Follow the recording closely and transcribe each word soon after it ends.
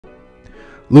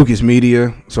Lucas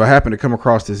Media. So I happened to come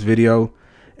across this video,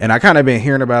 and I kind of been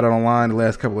hearing about it online the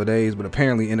last couple of days, but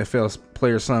apparently NFL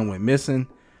player's son went missing.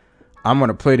 I'm going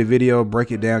to play the video, break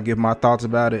it down, give my thoughts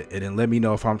about it, and then let me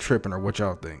know if I'm tripping or what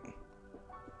y'all think.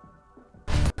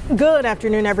 Good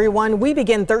afternoon, everyone. We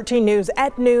begin 13 News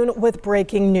at noon with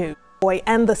breaking news.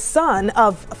 And the son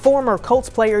of former Colts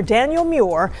player Daniel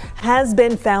Muir has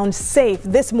been found safe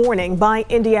this morning by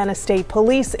Indiana State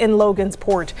Police in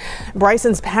Logansport.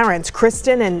 Bryson's parents,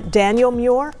 Kristen and Daniel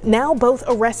Muir, now both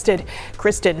arrested.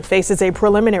 Kristen faces a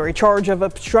preliminary charge of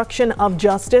obstruction of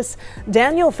justice.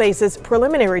 Daniel faces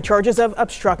preliminary charges of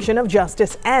obstruction of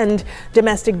justice and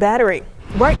domestic battery.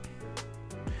 Right.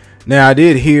 Now, I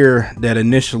did hear that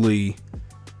initially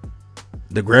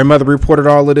the grandmother reported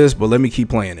all of this, but let me keep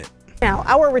playing it. Now,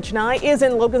 our Rich Nye is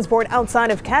in Logansport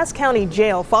outside of Cass County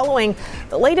Jail following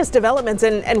the latest developments.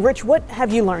 And Rich, what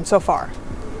have you learned so far?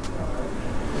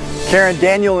 Karen,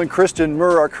 Daniel and Kristen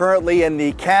Muir are currently in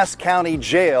the Cass County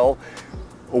Jail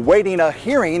awaiting a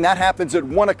hearing. That happens at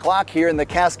 1 o'clock here in the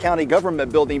Cass County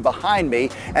Government Building behind me.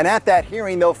 And at that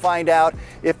hearing, they'll find out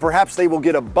if perhaps they will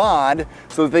get a bond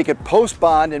so that they could post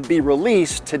bond and be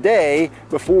released today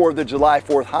before the July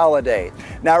 4th holiday.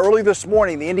 Now, early this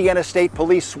morning, the Indiana State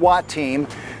Police SWAT team,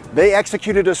 they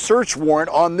executed a search warrant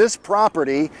on this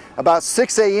property about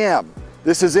 6 a.m.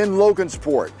 This is in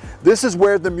Logansport. This is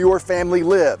where the Muir family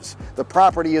lives. The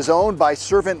property is owned by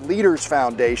Servant Leaders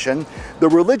Foundation. The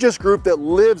religious group that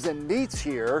lives and meets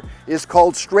here is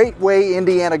called Straightway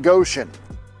Indiana Goshen.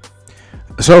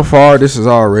 So far, this is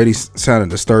already sounding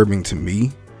disturbing to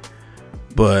me,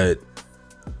 but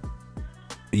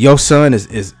your son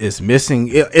is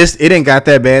missing. It ain't got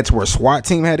that bad to where a SWAT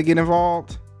team had to get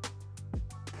involved.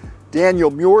 Daniel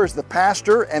Muir is the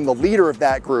pastor and the leader of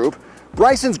that group.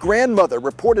 Bryson's grandmother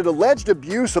reported alleged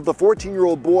abuse of the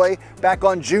 14-year-old boy back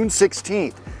on June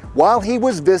 16th while he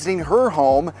was visiting her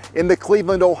home in the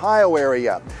Cleveland, Ohio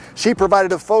area. She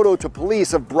provided a photo to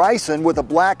police of Bryson with a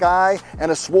black eye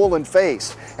and a swollen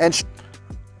face. And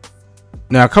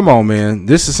now, come on, man.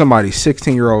 This is somebody's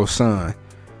 16-year-old son.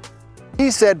 He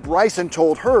said Bryson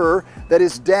told her that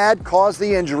his dad caused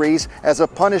the injuries as a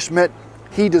punishment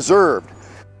he deserved.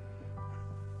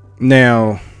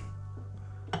 Now,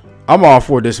 I'm all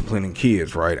for disciplining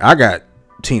kids, right? I got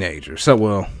teenagers, so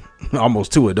well,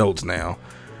 almost 2 adults now,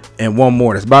 and one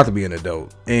more that's about to be an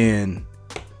adult. And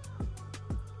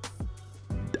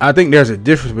I think there's a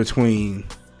difference between,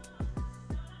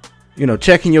 you know,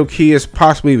 checking your kids,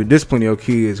 possibly even disciplining your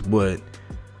kids, but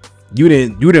you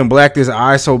didn't black this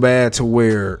eye so bad to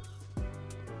where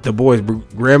the boy's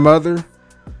grandmother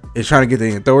is trying to get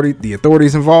the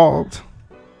authorities involved.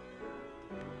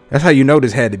 That's how you know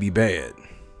this had to be bad.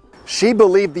 She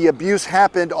believed the abuse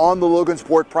happened on the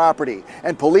Logansport property,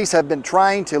 and police have been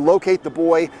trying to locate the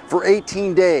boy for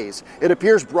 18 days. It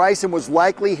appears Bryson was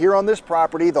likely here on this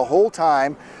property the whole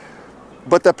time,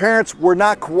 but the parents were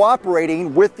not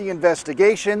cooperating with the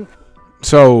investigation.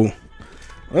 So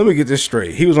let me get this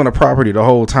straight. He was on the property the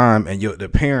whole time, and the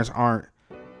parents aren't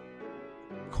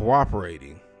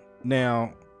cooperating.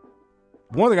 Now,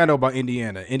 one thing I know about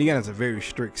Indiana's a very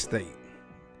strict state,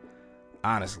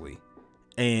 honestly.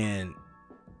 And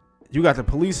you got the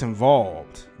police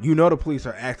involved. You know the police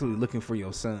are actively looking for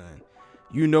your son.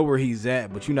 You know where he's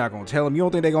at, but you're not going to tell them. You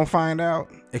don't think they're going to find out?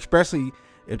 Especially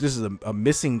if this is a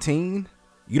missing teen.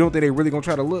 You don't think they're really going to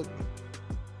try to look?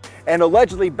 And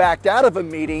allegedly backed out of a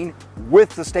meeting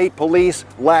with the state police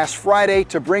last Friday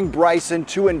to bring Bryson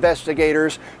to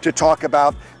investigators to talk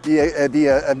about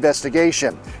the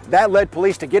investigation. That led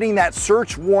police to getting that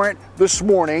search warrant this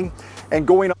morning and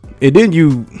going. And then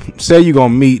you say you're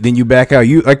gonna meet, then you back out.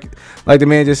 You like the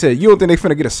man just said, you don't think they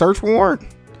finna get a search warrant?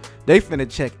 They finna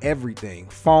check everything,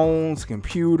 phones,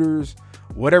 computers,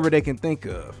 whatever they can think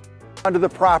of. Onto the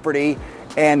property,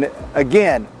 and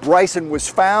again, Bryson was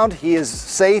found. He is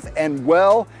safe and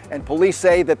well, and police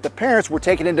say that the parents were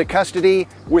taken into custody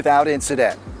without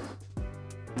incident.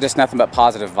 Just nothing but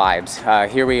positive vibes.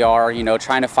 Here we are, you know,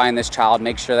 trying to find this child,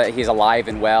 make sure that he's alive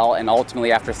and well, and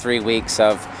ultimately after 3 weeks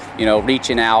of, you know,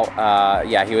 reaching out,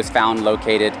 yeah, he was found,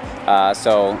 located,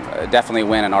 so definitely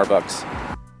win in our books.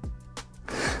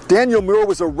 Daniel Muir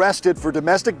was arrested for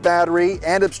domestic battery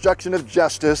and obstruction of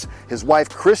justice. His wife,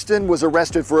 Kristen, was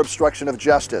arrested for obstruction of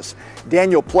justice.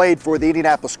 Daniel played for the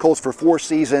Indianapolis Colts for 4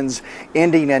 seasons,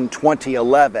 ending in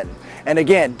 2011. And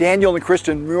again, Daniel and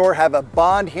Kristen Muir have a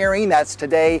bond hearing. That's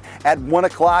today at 1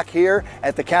 o'clock here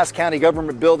at the Cass County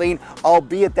Government Building. I'll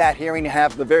be at that hearing and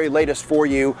have the very latest for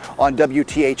you on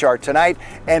WTHR tonight.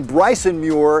 And Bryson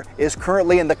Muir is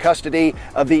currently in the custody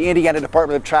of the Indiana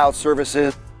Department of Child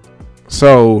Services.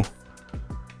 So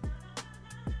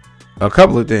a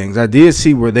couple of things. I did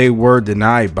see where they were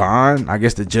denied bond. I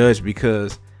guess the judge,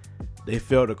 because they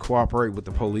failed to cooperate with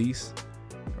the police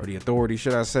or the authorities,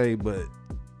 should I say. But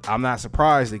I'm not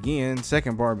surprised, again,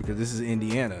 second part, because this is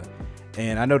Indiana.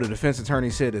 And I know the defense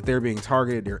attorney said that they're being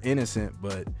targeted, they're innocent,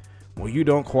 but when you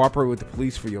don't cooperate with the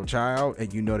police for your child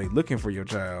and you know they're looking for your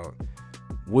child,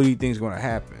 what do you think is going to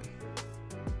happen?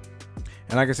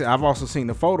 And like I said, I've also seen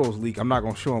the photos leak. I'm not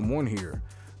going to show them on here,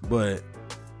 but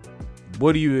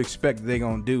what do you expect they're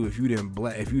going to do if you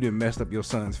didn't mess up your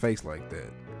son's face like that?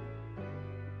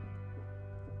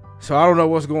 So I don't know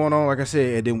what's going on, like I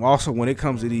said. And then also, when it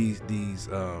comes to these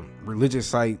religious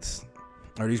sites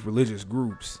or these religious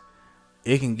groups,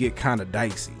 it can get kind of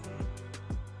dicey.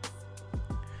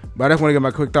 But I just want to get my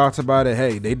quick thoughts about it.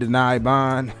 Hey, they denied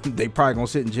bond. They probably gonna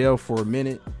sit in jail for a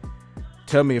minute.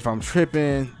 Tell me if I'm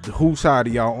tripping. Whose side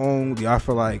do y'all own? Do y'all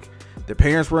feel like the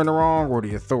parents were in the wrong or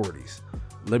the authorities?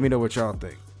 Let me know what y'all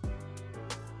think.